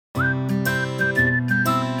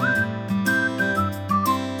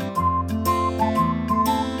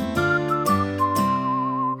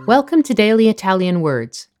Welcome to Daily Italian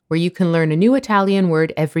Words, where you can learn a new Italian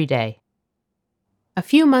word every day. A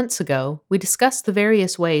few months ago, we discussed the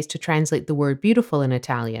various ways to translate the word beautiful in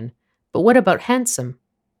Italian, but what about handsome?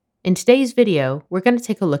 In today's video, we're going to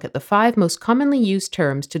take a look at the 5 most commonly used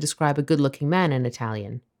terms to describe a good-looking man in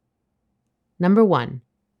Italian. Number 1.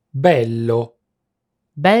 Bello,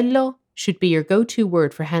 Bello should be your go-to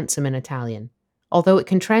word for handsome in Italian, although it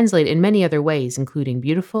can translate in many other ways, including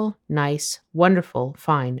beautiful, nice, wonderful,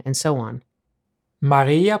 fine, and so on.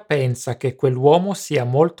 Maria pensa che quell'uomo sia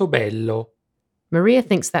molto bello. Maria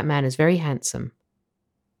thinks that man is very handsome.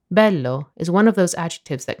 Bello is one of those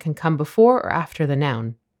adjectives that can come before or after the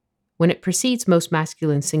noun. When it precedes most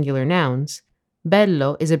masculine singular nouns,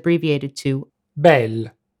 bello is abbreviated to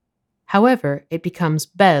Bel, However, it becomes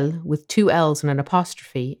bel with 2 L's and an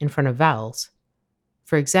apostrophe in front of vowels.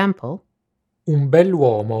 For example, un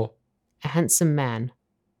bell'uomo, a handsome man,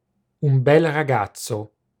 un bel ragazzo,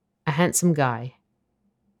 a handsome guy.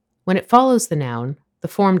 When it follows the noun, the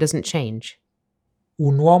form doesn't change.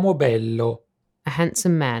 un uomo bello, A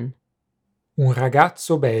handsome man, un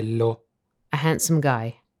ragazzo bello. a handsome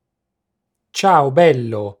guy, Ciao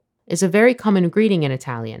bello, is a very common greeting in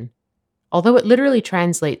Italian. Although it literally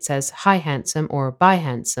translates as hi handsome or bye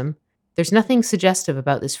handsome, there's nothing suggestive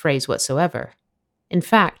about this phrase whatsoever. In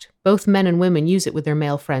fact, both men and women use it with their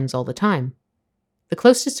male friends all the time. The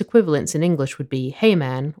closest equivalents in English would be hey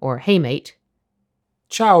man or hey mate.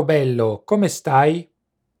 ciao bello, come stai?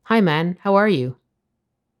 Hi man, how are you?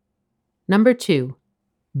 Number 2.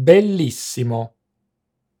 Bellissimo,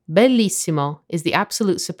 Bellissimo is the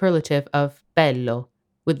absolute superlative of bello,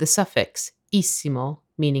 with the suffix issimo,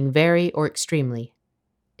 meaning very or extremely.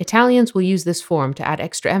 Italians will use this form to add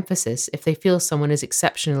extra emphasis if they feel someone is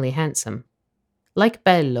exceptionally handsome. Like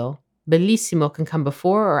bello, bellissimo can come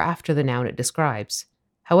before or after the noun it describes.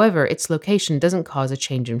 However, its location doesn't cause a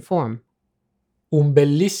change in form. un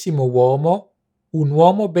bellissimo uomo, un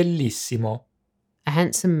uomo bellissimo, A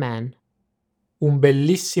handsome man, un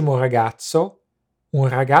bellissimo ragazzo, un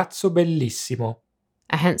ragazzo bellissimo.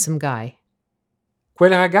 a handsome guy.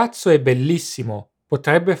 Quel ragazzo è bellissimo,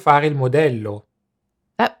 potrebbe fare il modello.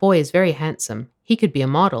 That boy is very handsome. He could be a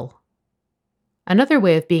model. Another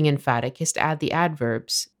way of being emphatic is to add the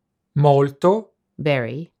adverbs Molto,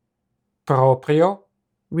 very, proprio,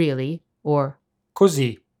 really, or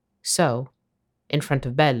così. so in front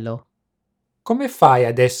of bello. Come fai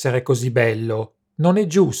ad essere così bello? Non è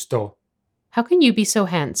giusto. How can you be so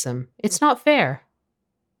handsome? It's not fair.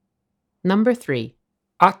 Number 3.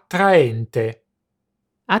 Attraente,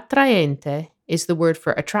 Attraente is the word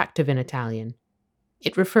for attractive in Italian.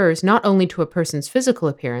 It refers not only to a person's physical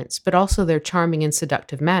appearance, but also their charming and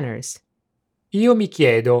seductive manners. io mi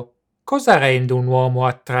chiedo, cosa rende un uomo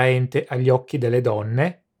attraente agli occhi delle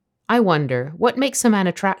donne? I wonder, what makes a man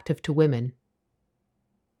attractive to women?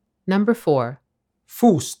 Number 4.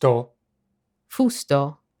 Fusto,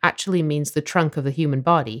 Fusto actually means the trunk of the human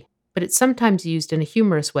body, but it's sometimes used in a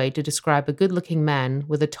humorous way to describe a good-looking man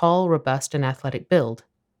with a tall, robust, and athletic build.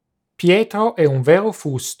 Pietro è un vero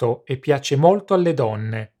fusto e piace molto alle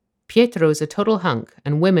donne. Pietro is a total hunk,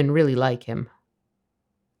 and women really like him.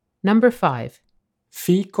 Number 5.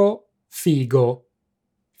 Fico, figo,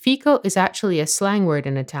 Fico is actually a slang word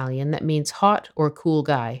in Italian that means hot or cool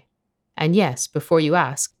guy. And yes, before you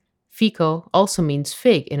ask, fico also means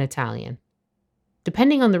fig in Italian.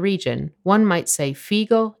 Depending on the region, one might say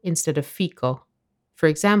figo instead of fico. For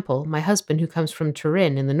example, my husband, who comes from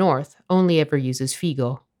Turin in the north, only ever uses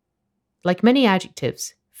figo. Like many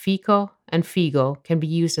adjectives, fico and figo can be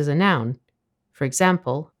used as a noun. For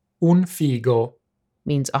example, un figo.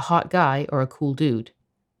 means a hot guy or a cool dude.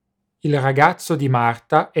 Il ragazzo di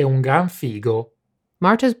Marta è un gran figo.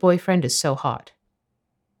 Marta's boyfriend is so hot.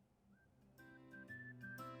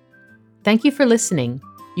 Thank you for listening.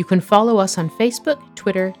 You can follow us on Facebook,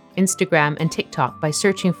 Twitter, Instagram, and TikTok by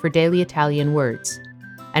searching for Daily Italian Words.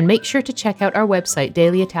 And make sure to check out our website,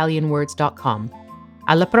 dailyitalianwords.com.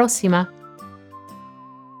 Alla prossima!